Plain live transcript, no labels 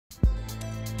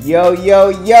Yo, yo,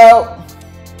 yo!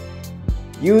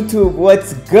 YouTube,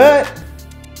 what's good?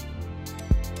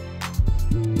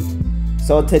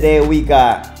 So today we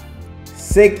got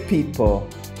Sickppl,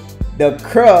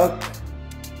 Dacrook,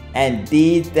 and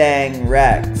Dthang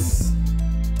Rex.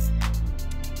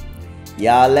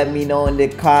 Y'all let me know in the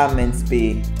comments,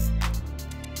 B.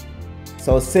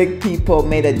 So Sickppl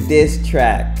made a diss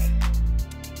track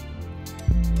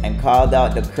and called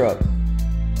out Dacrook.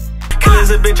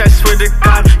 Killer's a bitch, I swear to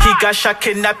God. He got shot,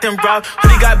 kidnapped, and robbed.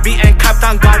 He got beat and copped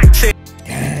on God.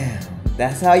 Damn,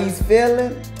 that's how he's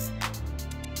feeling?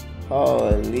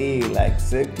 Holy, like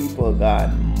Sickppl got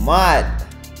mad.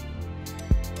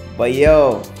 But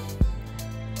yo,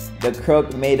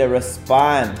 Dacrook made a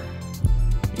response.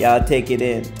 Y'all take it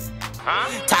in.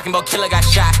 Talking about killer got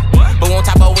shot, but won't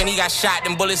talk about when he got shot.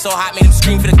 Them bullets so hot made him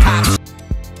scream for the cops.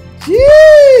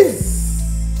 Jeez,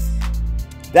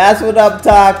 that's what I'm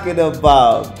talking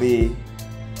about, B.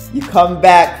 You come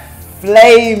back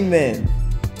flaming.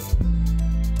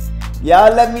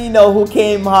 Y'all let me know who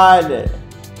came harder.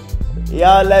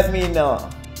 Y'all let me know.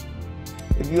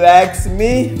 If you ask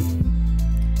me,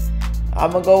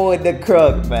 I'ma go with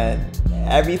Dacrook, man.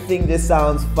 Everything just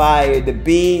sounds fire. The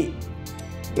beat,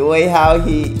 the way how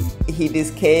he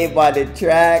just came on the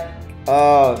track.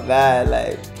 Oh man,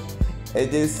 like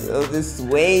it was just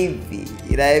wavy.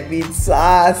 You know what I mean?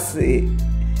 Saucy.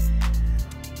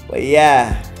 But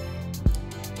yeah.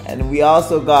 And we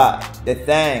also got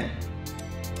Dthang.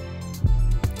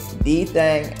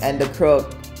 Dthang and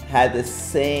Dacrook had the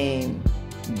same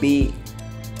beat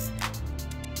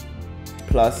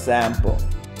plus sample.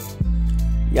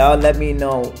 Y'all let me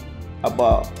know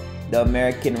about the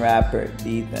American rapper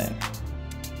Dthang.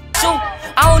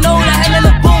 I don't know the hell in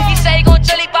the booth. He said he gon'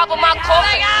 jelly pop on my coat.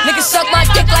 Niggas suck my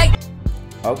dick like.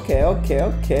 Okay.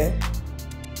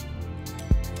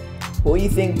 Who you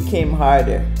think came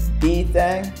harder,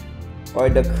 Dthang or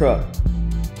Dacrook?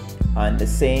 On the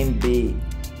same beat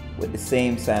with the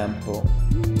same sample.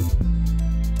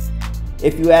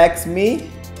 If you ask me,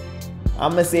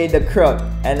 I'ma say Dacrook,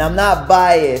 and I'm not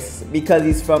biased because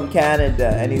he's from Canada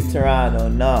and he's Toronto.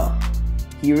 No,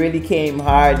 he really came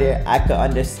harder. I could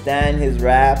understand his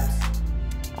raps.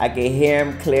 I could hear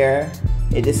him clear.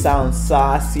 It just sounds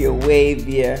saucier,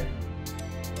 wavier.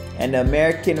 And the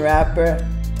American rapper,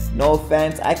 no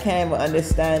offense, I can't even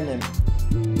understand him.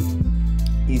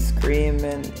 He's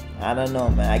screaming. I don't know,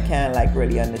 man. I can't like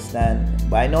really understand him.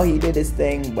 But I know he did his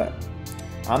thing. But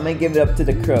I'm gonna give it up to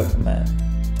Dacrook, man.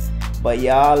 But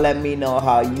y'all let me know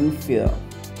how you feel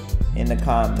in the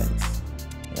comments.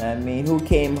 You know what I mean? Who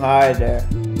came harder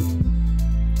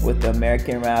with the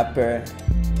American rapper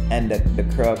and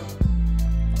Dacrook?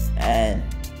 And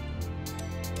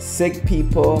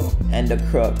Sickppl and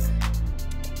Dacrook.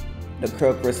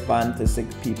 Dacrook respond to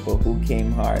Sickppl. Who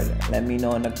came harder? Let me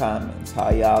know in the comments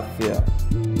how y'all feel.